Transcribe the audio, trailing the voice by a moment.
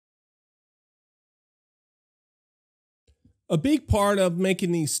A big part of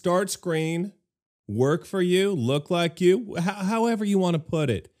making the start screen work for you, look like you, however you want to put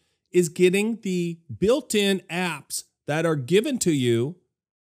it, is getting the built-in apps that are given to you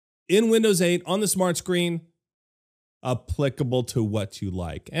in Windows 8 on the smart screen applicable to what you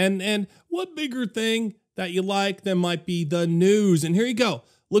like. And what bigger thing that you like than might be the news. And here you go.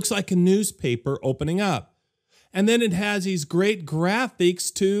 Looks like a newspaper opening up. And then it has these great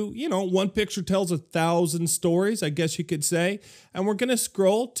graphics to, one picture tells 1,000 stories, I guess you could say. And we're going to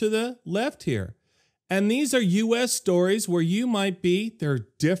scroll to the left here. And these are US stories where you might be. They're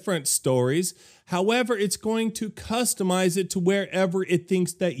different stories. However, it's going to customize it to wherever it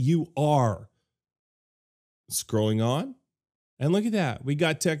thinks that you are. Scrolling on. And look at that. We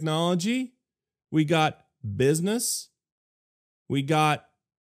got technology. We got business. We got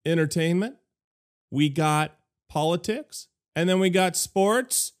entertainment. We got politics. And then we got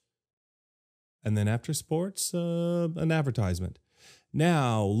sports. And then after sports, an advertisement.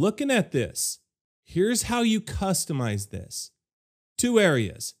 Now, looking at this, here's how you customize this. 2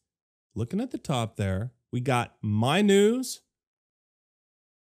 areas. Looking at the top there, we got My News.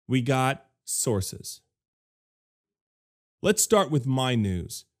 We got Sources. Let's start with My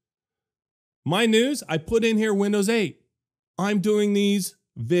News. My News, I put in here Windows 8. I'm doing these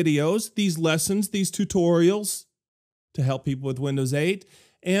videos, these lessons, these tutorials to help people with Windows 8.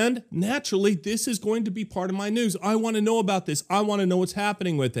 And naturally, this is going to be part of my news. I want to know about this. I want to know what's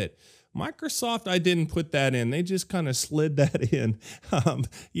happening with it. Microsoft, I didn't put that in. They just kind of slid that in,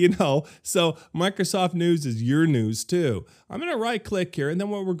 So Microsoft News is your news too. I'm going to right click here. And then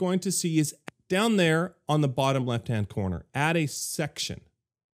what we're going to see is down there on the bottom left-hand corner, add a section.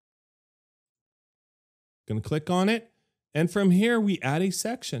 Going to click on it. And from here, we add a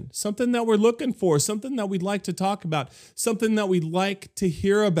section, something that we're looking for, something that we'd like to talk about, something that we'd like to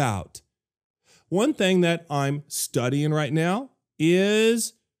hear about. One thing that I'm studying right now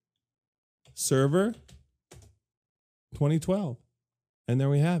is Server 2012. And there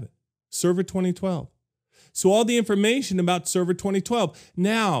we have it, Server 2012. So all the information about Server 2012.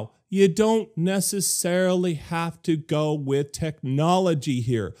 Now, you don't necessarily have to go with technology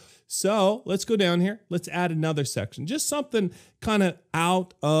here. So let's go down here. Let's add another section, just something kind of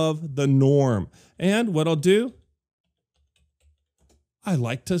out of the norm. And what I'll do, I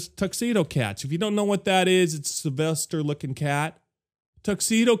like tuxedo cats. If you don't know what that is, it's a Sylvester-looking cat.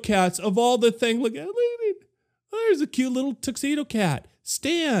 Tuxedo cats, of all the things, look at it. There's a cute little tuxedo cat.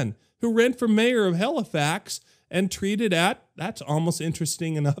 Stan, who ran for mayor of Halifax and treated at, that's almost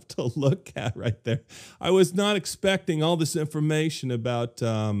interesting enough to look at right there. I was not expecting all this information about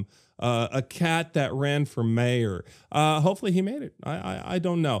a cat that ran for mayor. Hopefully he made it. I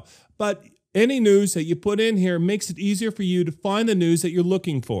don't know. But any news that you put in here makes it easier for you to find the news that you're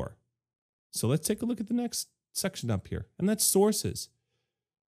looking for. So let's take a look at the next section up here, and that's sources.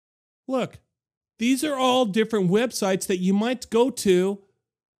 Look, these are all different websites that you might go to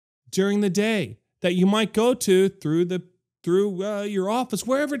during the day, that you might go to through your office,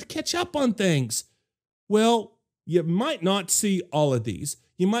 wherever, to catch up on things. Well, you might not see all of these.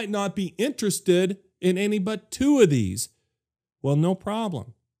 You might not be interested in any but 2 of these. Well, no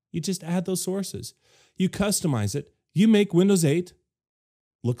problem. You just add those sources. You customize it. You make Windows 8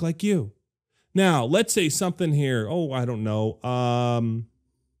 look like you. Now, let's say something here. Oh, I don't know.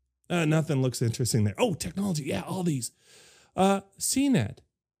 Nothing looks interesting there. Oh, technology. Yeah, all these. CNET.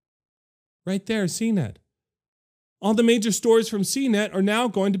 Right there, CNET. All the major stories from CNET are now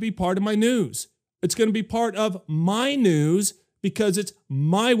going to be part of my news. It's going to be part of my news because it's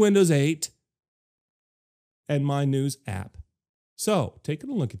my Windows 8 and my news app. So,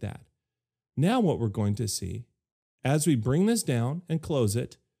 taking a look at that. Now what we're going to see as we bring this down and close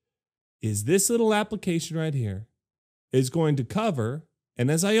it is this little application right here is going to cover,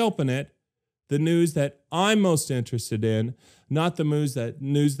 and as I open it, the news that I'm most interested in, not the news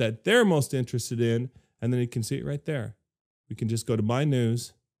that they're most interested in, and then you can see it right there. We can just go to my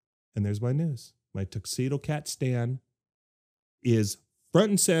news, and there's my news. My tuxedo cat Stan is front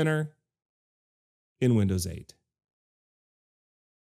and center in Windows 8.